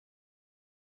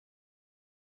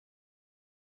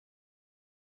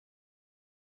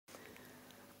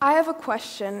I have a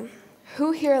question.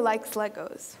 Who here likes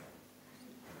Legos?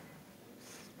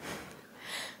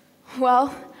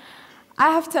 Well, I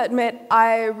have to admit,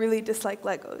 I really dislike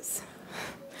Legos.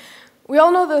 We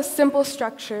all know those simple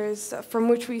structures from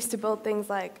which we used to build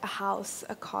things like a house,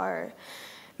 a car,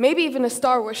 maybe even a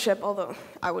Star Wars ship, although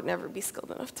I would never be skilled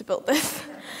enough to build this.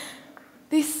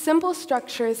 These simple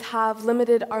structures have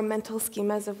limited our mental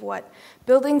schemas of what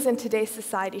buildings in today's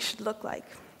society should look like.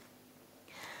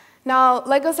 Now,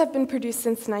 Legos have been produced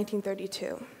since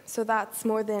 1932, so that's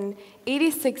more than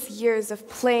 86 years of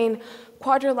plain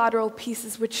quadrilateral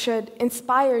pieces which should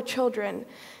inspire children,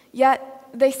 yet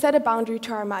they set a boundary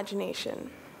to our imagination.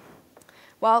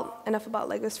 Well, enough about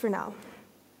Legos for now.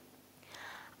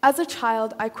 As a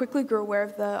child, I quickly grew aware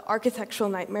of the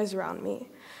architectural nightmares around me,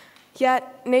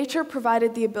 yet nature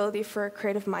provided the ability for a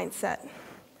creative mindset.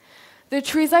 The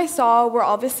trees I saw were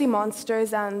obviously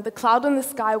monsters, and the cloud in the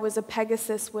sky was a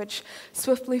Pegasus which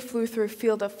swiftly flew through a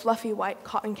field of fluffy white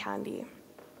cotton candy.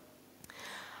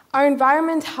 Our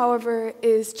environment, however,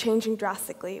 is changing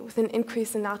drastically, with an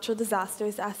increase in natural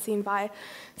disasters as seen by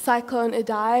Cyclone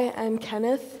Idai and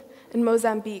Kenneth in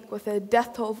Mozambique, with a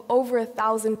death toll of over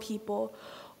 1,000 people,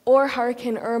 or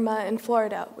Hurricane Irma in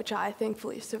Florida, which I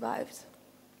thankfully survived.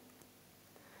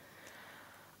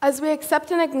 As we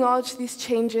accept and acknowledge these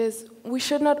changes, we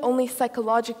should not only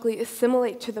psychologically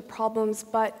assimilate to the problems,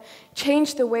 but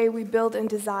change the way we build and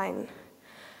design.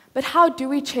 But how do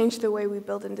we change the way we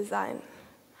build and design?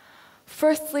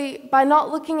 Firstly, by not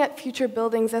looking at future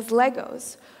buildings as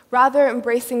Legos, rather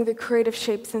embracing the creative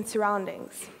shapes and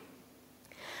surroundings.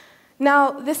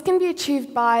 Now, this can be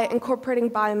achieved by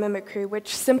incorporating biomimicry,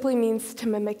 which simply means to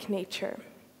mimic nature.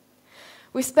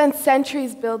 We spent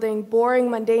centuries building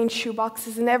boring, mundane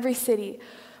shoeboxes in every city,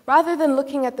 rather than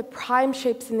looking at the prime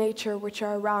shapes in nature, which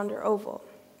are round or oval.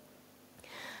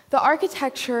 The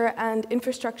architecture and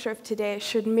infrastructure of today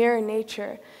should mirror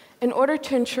nature in order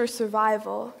to ensure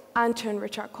survival and to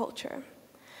enrich our culture.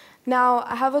 Now,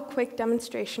 I have a quick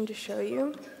demonstration to show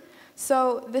you.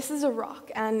 So this is a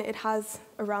rock, and it has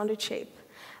a rounded shape.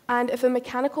 And if a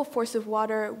mechanical force of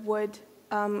water would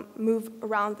move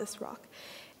around this rock,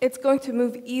 it's going to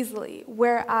move easily,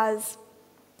 whereas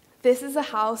this is a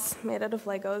house made out of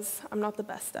Legos. I'm not the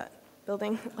best at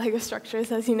building Lego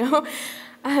structures, as you know.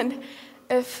 And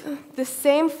if the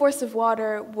same force of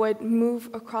water would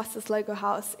move across this Lego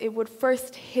house, it would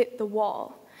first hit the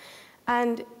wall.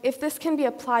 And if this can be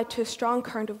applied to a strong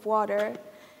current of water,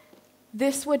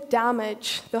 this would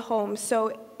damage the home.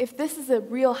 So if this is a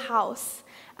real house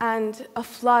and a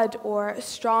flood or a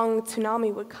strong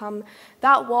tsunami would come,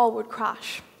 that wall would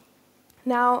crash.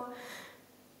 Now,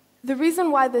 the reason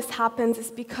why this happens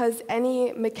is because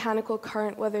any mechanical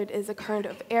current, whether it is a current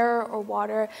of air or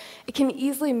water, it can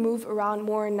easily move around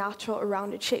more natural or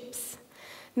rounded shapes.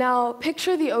 Now,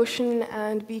 picture the ocean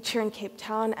and beach here in Cape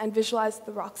Town and visualize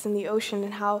the rocks in the ocean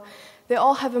and how they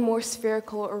all have a more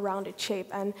spherical or rounded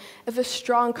shape. And if a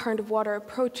strong current of water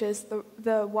approaches,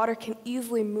 the water can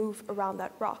easily move around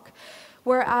that rock.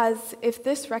 Whereas if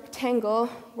this rectangle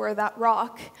were that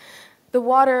rock, the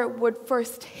water would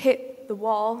first hit the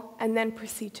wall and then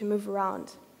proceed to move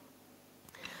around.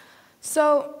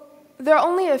 So there are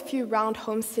only a few round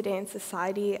homes today in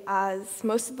society, as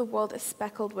most of the world is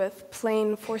speckled with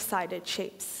plain four-sided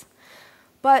shapes.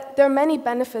 But there are many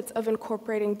benefits of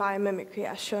incorporating biomimicry,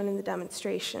 as shown in the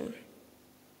demonstration.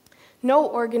 No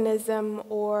organism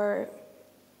or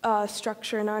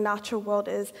structure in our natural world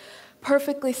is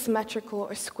perfectly symmetrical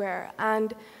or square,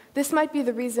 and this might be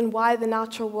the reason why the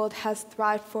natural world has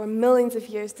thrived for millions of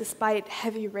years despite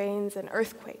heavy rains and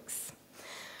earthquakes.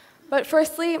 But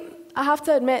firstly, I have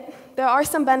to admit, there are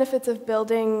some benefits of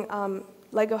building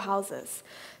Lego houses,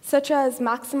 such as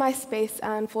maximized space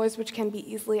and floors which can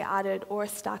be easily added or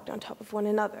stacked on top of one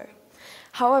another.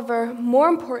 However, more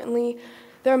importantly,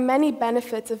 there are many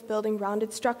benefits of building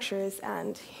rounded structures,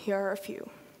 and here are a few.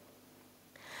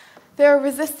 They are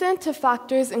resistant to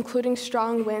factors including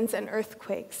strong winds and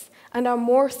earthquakes, and are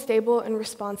more stable in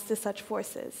response to such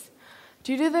forces.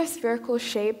 Due to their spherical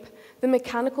shape, the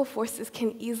mechanical forces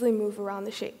can easily move around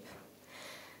the shape.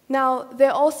 Now, they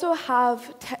also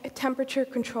have temperature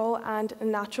control and a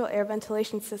natural air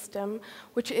ventilation system,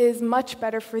 which is much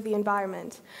better for the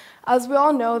environment. As we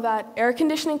all know that air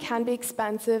conditioning can be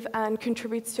expensive and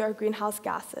contributes to our greenhouse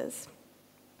gases.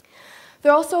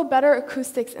 There are also better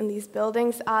acoustics in these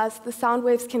buildings, as the sound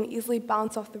waves can easily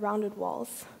bounce off the rounded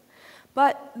walls.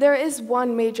 But there is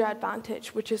one major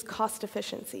advantage, which is cost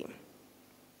efficiency.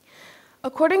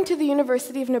 According to the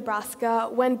University of Nebraska,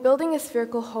 when building a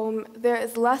spherical home, there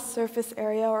is less surface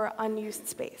area or unused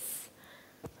space.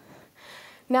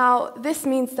 Now, this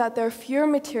means that there are fewer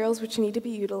materials which need to be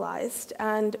utilized,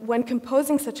 and when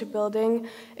composing such a building,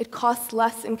 it costs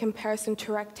less in comparison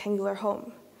to a rectangular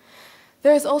home.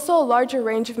 There is also a larger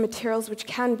range of materials which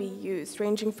can be used,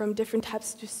 ranging from different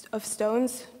types of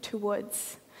stones to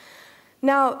woods.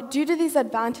 Now, due to these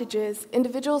advantages,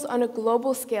 individuals on a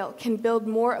global scale can build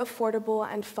more affordable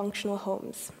and functional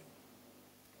homes.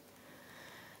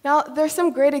 Now, there are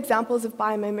some great examples of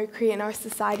biomimicry in our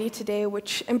society today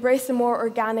which embrace a more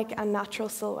organic and natural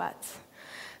silhouette.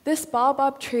 This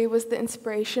baobab tree was the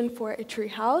inspiration for a tree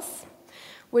house,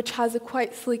 which has a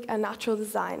quite sleek and natural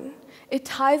design. It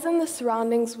ties in the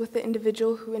surroundings with the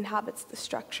individual who inhabits the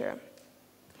structure.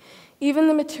 Even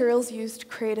the materials used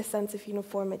create a sense of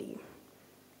uniformity.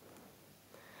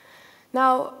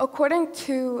 Now, according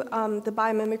to the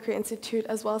Biomimicry Institute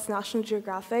as well as National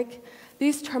Geographic,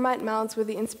 these termite mounds were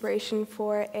the inspiration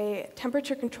for a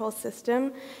temperature control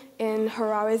system in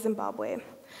Harare, Zimbabwe.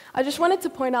 I just wanted to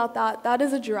point out that that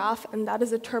is a giraffe and that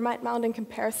is a termite mound in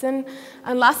comparison.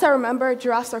 And last I remember,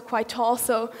 giraffes are quite tall,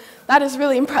 so that is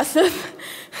really impressive.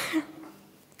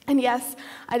 And yes,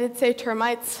 I did say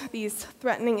termites, these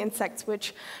threatening insects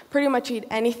which pretty much eat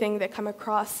anything they come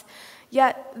across.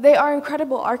 Yet, they are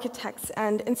incredible architects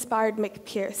and inspired Mick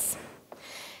Pierce.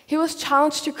 He was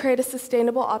challenged to create a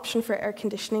sustainable option for air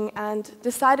conditioning and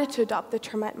decided to adopt the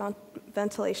termite mount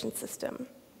ventilation system.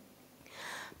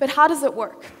 But how does it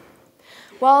work?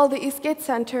 Well, the AISCT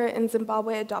Center in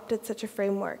Zimbabwe adopted such a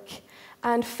framework,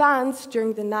 and fans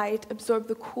during the night absorb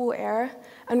the cool air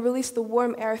and release the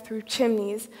warm air through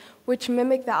chimneys, which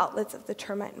mimic the outlets of the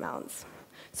termite mounds.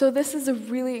 So this is a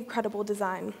really incredible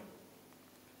design.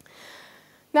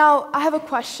 Now, I have a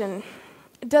question.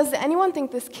 Does anyone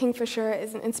think this kingfisher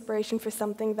is an inspiration for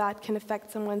something that can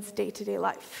affect someone's day-to-day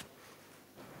life?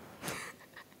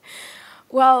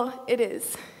 Well, it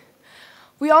is.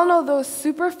 We all know those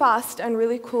super fast and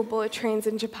really cool bullet trains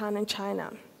in Japan and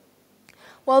China.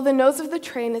 Well, the nose of the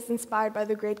train is inspired by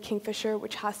the great kingfisher,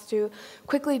 which has to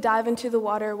quickly dive into the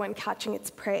water when catching its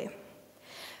prey.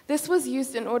 This was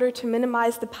used in order to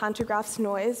minimize the pantograph's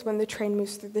noise when the train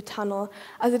moves through the tunnel,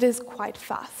 as it is quite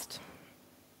fast.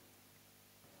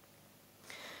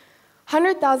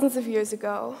 Hundreds of thousands of years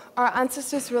ago, our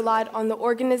ancestors relied on the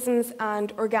organisms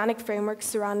and organic frameworks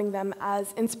surrounding them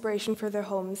as inspiration for their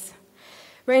homes,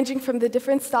 ranging from the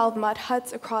different style of mud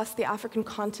huts across the African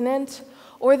continent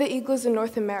or the igloos in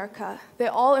North America. They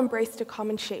all embraced a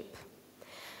common shape.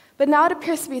 But now it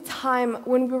appears to be time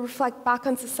when we reflect back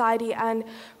on society and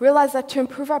realize that to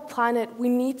improve our planet, we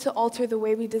need to alter the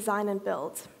way we design and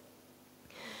build.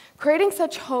 Creating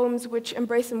such homes which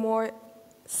embrace a more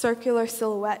circular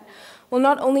silhouette will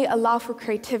not only allow for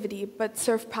creativity, but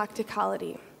serve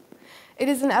practicality. It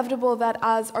is inevitable that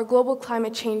as our global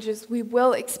climate changes, we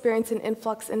will experience an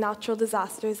influx in natural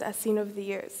disasters as seen over the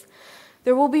years.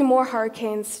 There will be more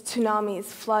hurricanes, tsunamis,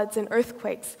 floods, and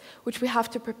earthquakes, which we have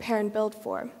to prepare and build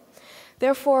for.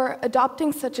 Therefore,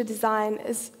 adopting such a design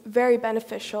is very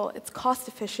beneficial, it's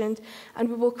cost-efficient, and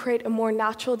we will create a more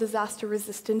natural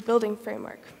disaster-resistant building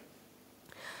framework.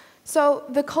 So,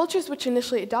 the cultures which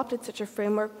initially adopted such a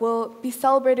framework will be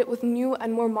celebrated with new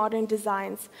and more modern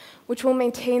designs, which will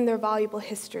maintain their valuable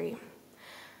history.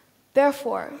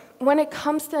 Therefore, when it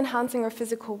comes to enhancing our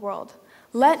physical world,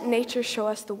 let nature show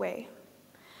us the way.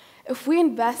 If we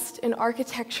invest in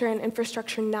architecture and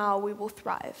infrastructure now, we will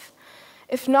thrive.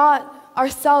 If not,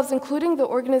 ourselves, including the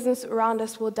organisms around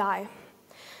us, will die.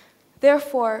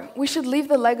 Therefore, we should leave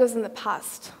the Legos in the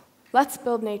past. Let's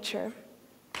build nature.